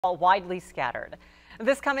Widely scattered.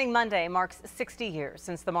 This coming Monday marks 60 years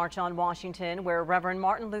since the March on Washington, where Reverend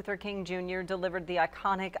Martin Luther King Jr. delivered the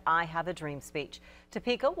iconic "I Have a Dream" speech.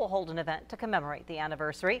 Topeka will hold an event to commemorate the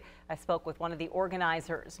anniversary. I spoke with one of the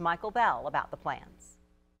organizers, Michael Bell, about the plans.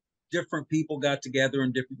 Different people got together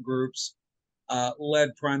in different groups,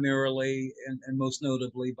 led primarily and most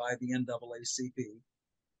notably by the NAACP,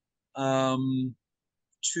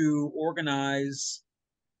 to organize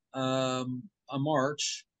a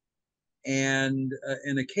march and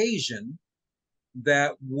an occasion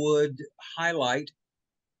that would highlight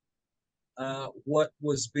what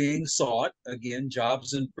was being sought, again,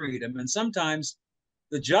 jobs and freedom. And sometimes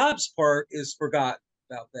the jobs part is forgotten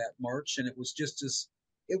about that march, and it was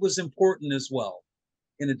important as well,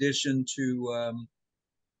 in addition to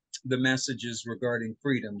the messages regarding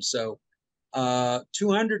freedom. So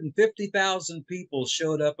 250,000 people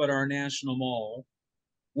showed up at our national mall,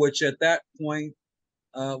 which at that point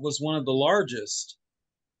was one of the largest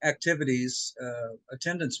activities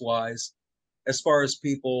attendance-wise, as far as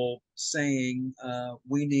people saying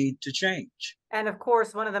we need to change. And of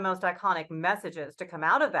course, one of the most iconic messages to come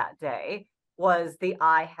out of that day was the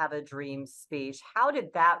 "I Have a Dream" speech. How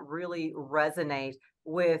did that really resonate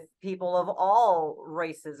with people of all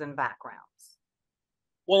races and backgrounds?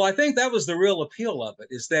 Well, I think that was the real appeal of it,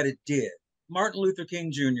 is that it did. Martin Luther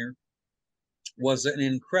King Jr. was an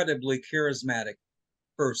incredibly charismatic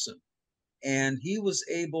person, and he was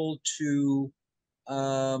able to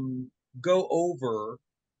go over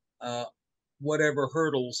whatever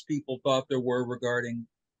hurdles people thought there were regarding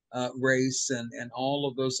race and all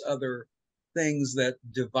of those other things that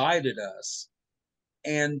divided us,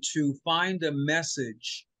 and to find a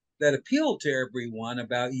message that appealed to everyone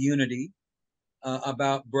about unity,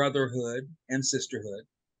 about brotherhood and sisterhood,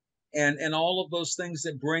 and all of those things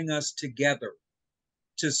that bring us together,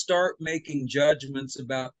 to start making judgments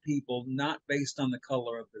about people not based on the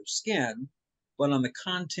color of their skin, but on the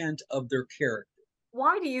content of their character.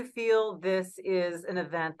 Why do you feel this is an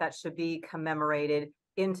event that should be commemorated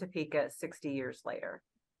in Topeka 60 years later?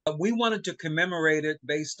 We wanted to commemorate it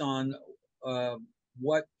based on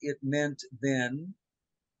what it meant then,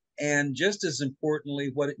 and just as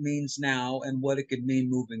importantly, what it means now and what it could mean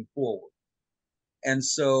moving forward. And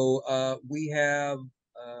so we have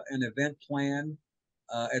an event planned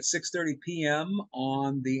at 6:30 p.m.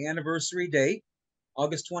 on the anniversary date,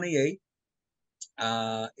 August 28th.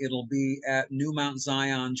 It'll be at New Mount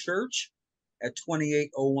Zion Church at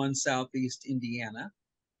 2801 Southeast Indiana.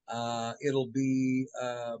 It'll be,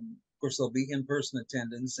 of course, there'll be in-person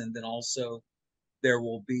attendance, and then also there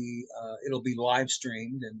will be, it'll be live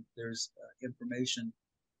streamed, and there's information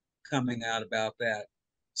coming out about that,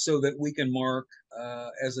 so that we can mark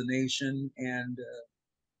as a nation and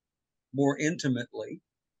more intimately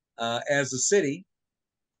as a city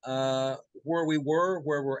where we were,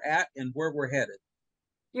 where we're at, and where we're headed.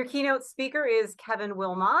 Your keynote speaker is Kevin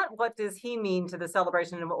Wilmot. What does he mean to the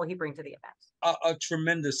celebration, and what will he bring to the event? A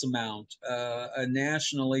tremendous amount. A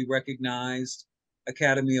nationally recognized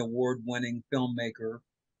Academy Award-winning filmmaker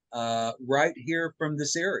right here from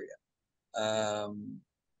this area. I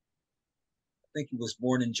think he was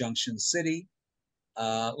born in Junction City,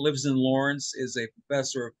 lives in Lawrence, is a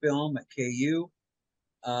professor of film at KU.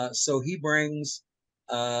 So he brings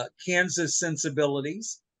Kansas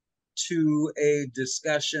sensibilities to a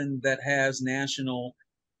discussion that has national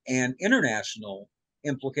and international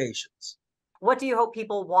implications. What do you hope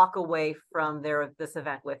people walk away from this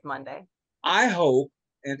event with Monday? I hope,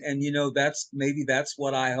 and you know, that's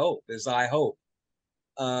what I hope, is I hope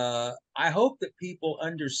that people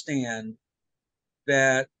understand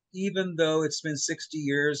that even though it's been 60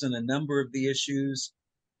 years and a number of the issues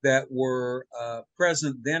that were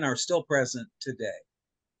present then are still present today,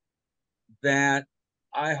 that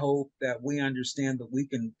I hope that we understand that we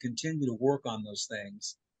can continue to work on those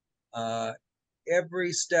things.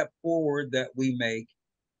 Every step forward that we make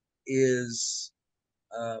is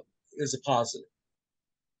a positive.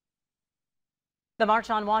 The March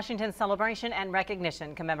on Washington celebration and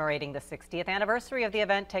recognition commemorating the 60th anniversary of the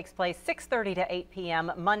event takes place 6:30 to 8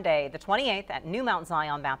 p.m. Monday, the 28th at New Mount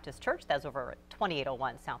Zion Baptist Church. That's over at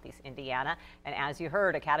 2801 Southeast Indiana. And as you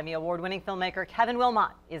heard, Academy Award-winning filmmaker Kevin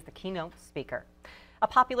Wilmot is the keynote speaker. A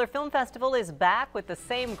popular film festival is back with the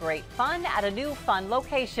same great fun at a new fun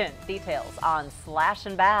location. Details on Slash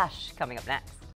and Bash coming up next.